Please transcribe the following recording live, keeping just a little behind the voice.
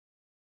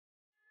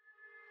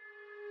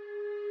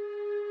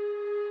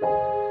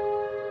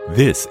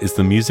This is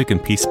the Music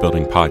and Peace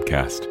Building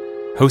Podcast,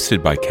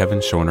 hosted by Kevin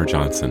Shorner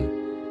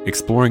Johnson,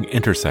 exploring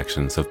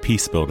intersections of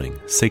peace building,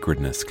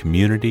 sacredness,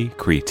 community,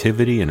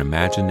 creativity, and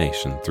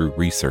imagination through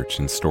research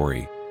and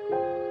story.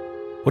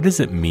 What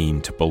does it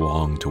mean to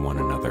belong to one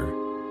another,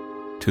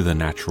 to the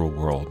natural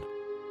world?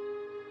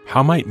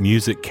 How might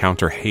music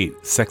counter hate,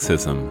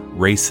 sexism,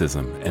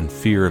 racism, and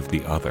fear of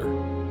the other?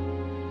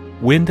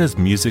 When does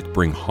music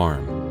bring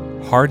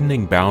harm,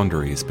 hardening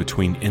boundaries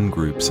between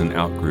in-groups and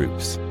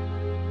out-groups?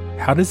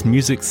 How does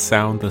music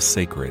sound the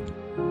sacred?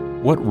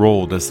 What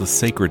role does the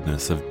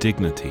sacredness of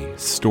dignity,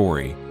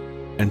 story,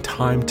 and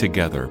time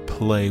together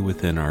play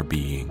within our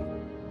being?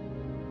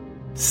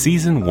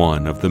 Season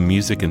 1 of the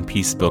Music and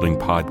Peace Building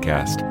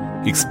Podcast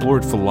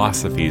explored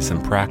philosophies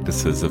and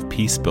practices of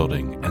peace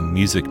building and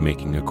music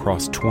making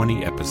across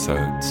 20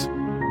 episodes.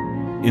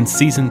 In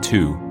Season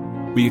 2,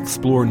 we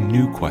explore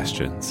new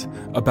questions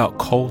about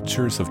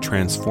cultures of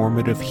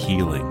transformative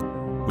healing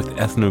with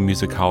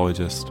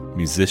ethnomusicologists,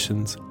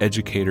 musicians,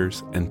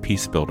 educators, and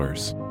peace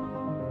builders.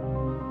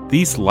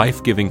 These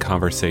life-giving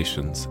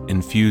conversations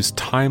infuse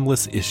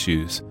timeless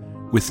issues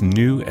with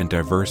new and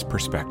diverse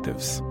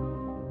perspectives.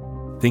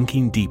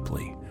 Thinking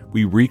deeply,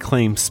 we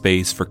reclaim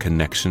space for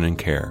connection and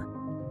care.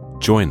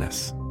 Join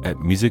us at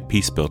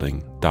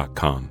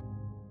musicpeacebuilding.com.